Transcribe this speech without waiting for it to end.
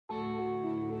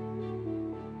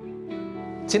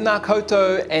Tēnā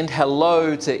koutou and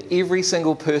hello to every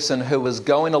single person who is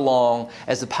going along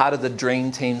as a part of the Dream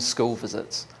Team school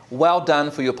visits. Well done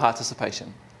for your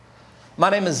participation. My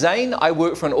name is Zane. I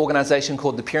work for an organisation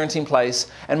called The Parenting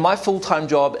Place, and my full-time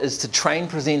job is to train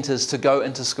presenters to go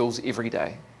into schools every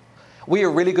day. We are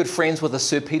really good friends with the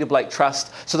Sir Peter Blake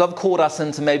Trust, so they've called us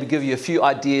in to maybe give you a few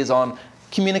ideas on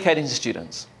communicating to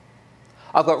students.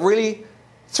 I've got really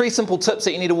 3 simple tips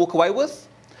that you need to walk away with.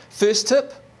 First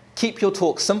tip, keep your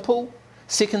talk simple.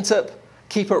 Second tip,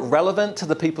 keep it relevant to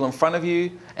the people in front of you.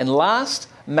 And last,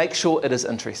 make sure it is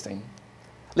interesting.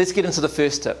 Let's get into the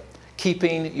first tip,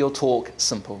 keeping your talk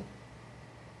simple.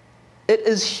 It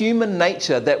is human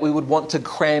nature that we would want to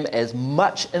cram as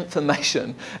much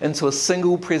information into a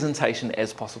single presentation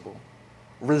as possible.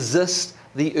 Resist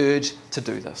the urge to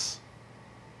do this.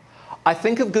 I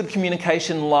think of good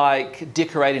communication like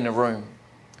decorating a room.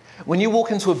 When you walk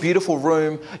into a beautiful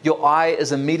room, your eye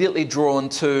is immediately drawn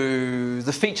to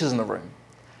the features in the room.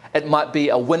 It might be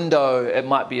a window, it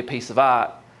might be a piece of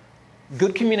art.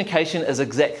 Good communication is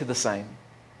exactly the same.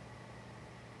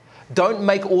 Don't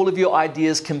make all of your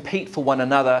ideas compete for one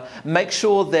another. Make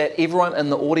sure that everyone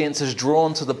in the audience is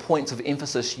drawn to the points of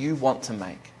emphasis you want to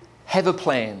make. Have a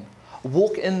plan.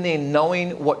 Walk in there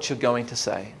knowing what you're going to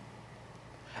say.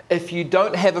 If you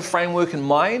don't have a framework in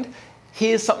mind,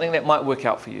 here's something that might work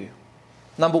out for you.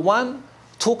 Number 1,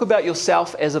 talk about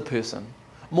yourself as a person.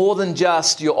 More than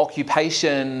just your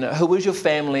occupation, who is your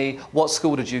family, what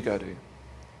school did you go to?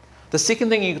 The second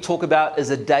thing you can talk about is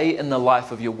a day in the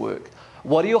life of your work.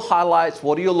 What are your highlights?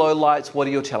 What are your lowlights? What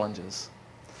are your challenges?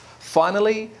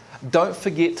 Finally, don't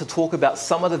forget to talk about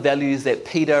some of the values that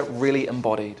Peter really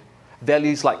embodied.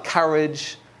 Values like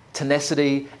courage,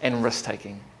 tenacity, and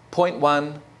risk-taking. Point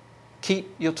 1,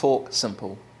 keep your talk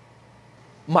simple.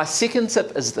 My second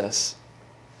tip is this.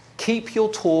 Keep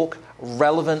your talk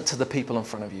relevant to the people in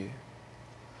front of you.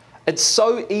 It's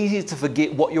so easy to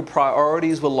forget what your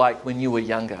priorities were like when you were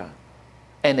younger.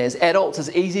 And as adults, it's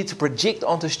easy to project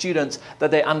onto students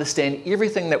that they understand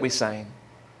everything that we're saying.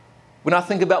 When I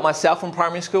think about myself in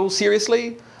primary school,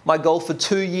 seriously, my goal for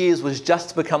 2 years was just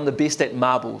to become the best at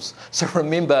marbles. So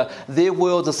remember, their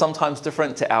worlds are sometimes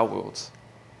different to our worlds.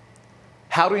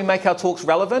 How do we make our talks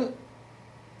relevant?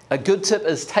 A good tip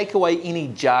is take away any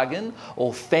jargon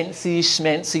or fancy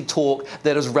schmancy talk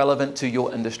that is relevant to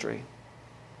your industry.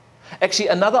 Actually,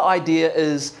 another idea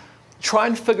is try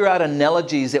and figure out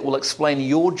analogies that will explain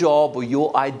your job or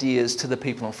your ideas to the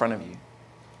people in front of you.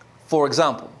 For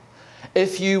example,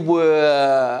 if you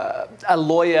were a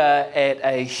lawyer at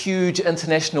a huge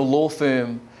international law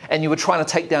firm and you were trying to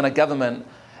take down a government,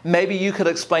 maybe you could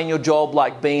explain your job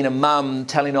like being a mum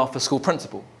telling off a school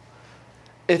principal.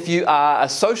 If you are a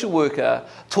social worker,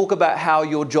 talk about how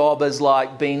your job is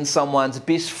like being someone's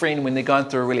best friend when they're going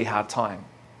through a really hard time.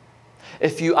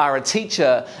 If you are a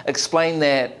teacher, explain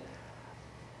that.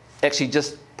 Actually,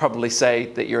 just probably say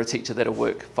that you're a teacher that'll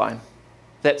work fine.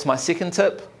 That's my second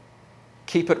tip.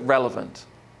 Keep it relevant.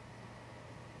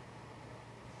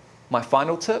 My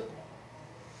final tip,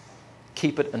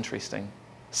 keep it interesting.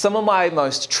 Some of my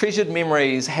most treasured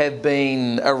memories have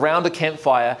been around a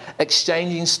campfire,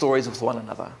 exchanging stories with one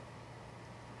another.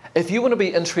 If you want to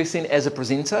be interesting as a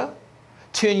presenter,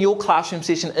 turn your classroom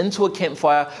session into a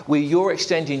campfire where you're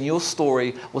exchanging your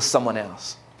story with someone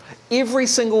else. Every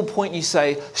single point you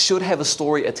say should have a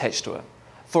story attached to it.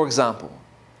 For example,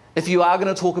 if you are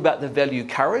going to talk about the value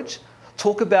courage,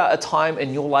 talk about a time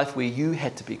in your life where you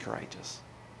had to be courageous.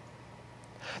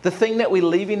 The thing that we're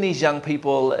leaving these young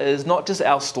people is not just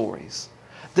our stories.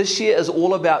 This year is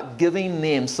all about giving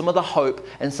them some of the hope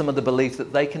and some of the belief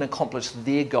that they can accomplish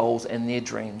their goals and their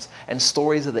dreams, and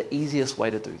stories are the easiest way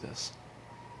to do this.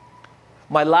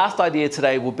 My last idea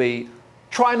today will be,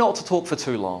 try not to talk for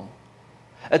too long.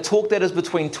 A talk that is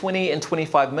between 20 and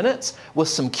 25 minutes with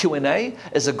some Q&A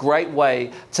is a great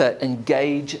way to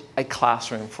engage a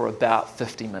classroom for about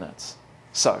 50 minutes.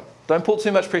 So don't put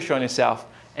too much pressure on yourself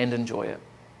and enjoy it.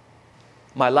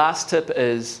 My last tip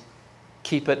is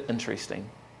keep it interesting.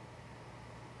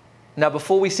 Now,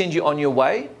 before we send you on your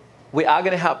way, we are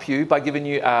going to help you by giving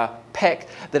you a pack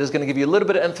that is going to give you a little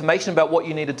bit of information about what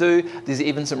you need to do. There's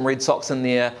even some red socks in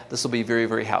there. This will be very,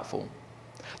 very helpful.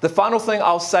 The final thing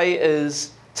I'll say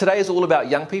is today is all about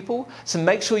young people, so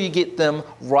make sure you get them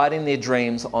writing their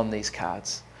dreams on these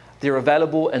cards. They're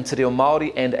available in Te Reo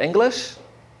Māori and English.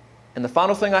 And the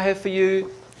final thing I have for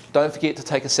you, don't forget to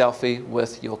take a selfie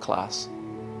with your class.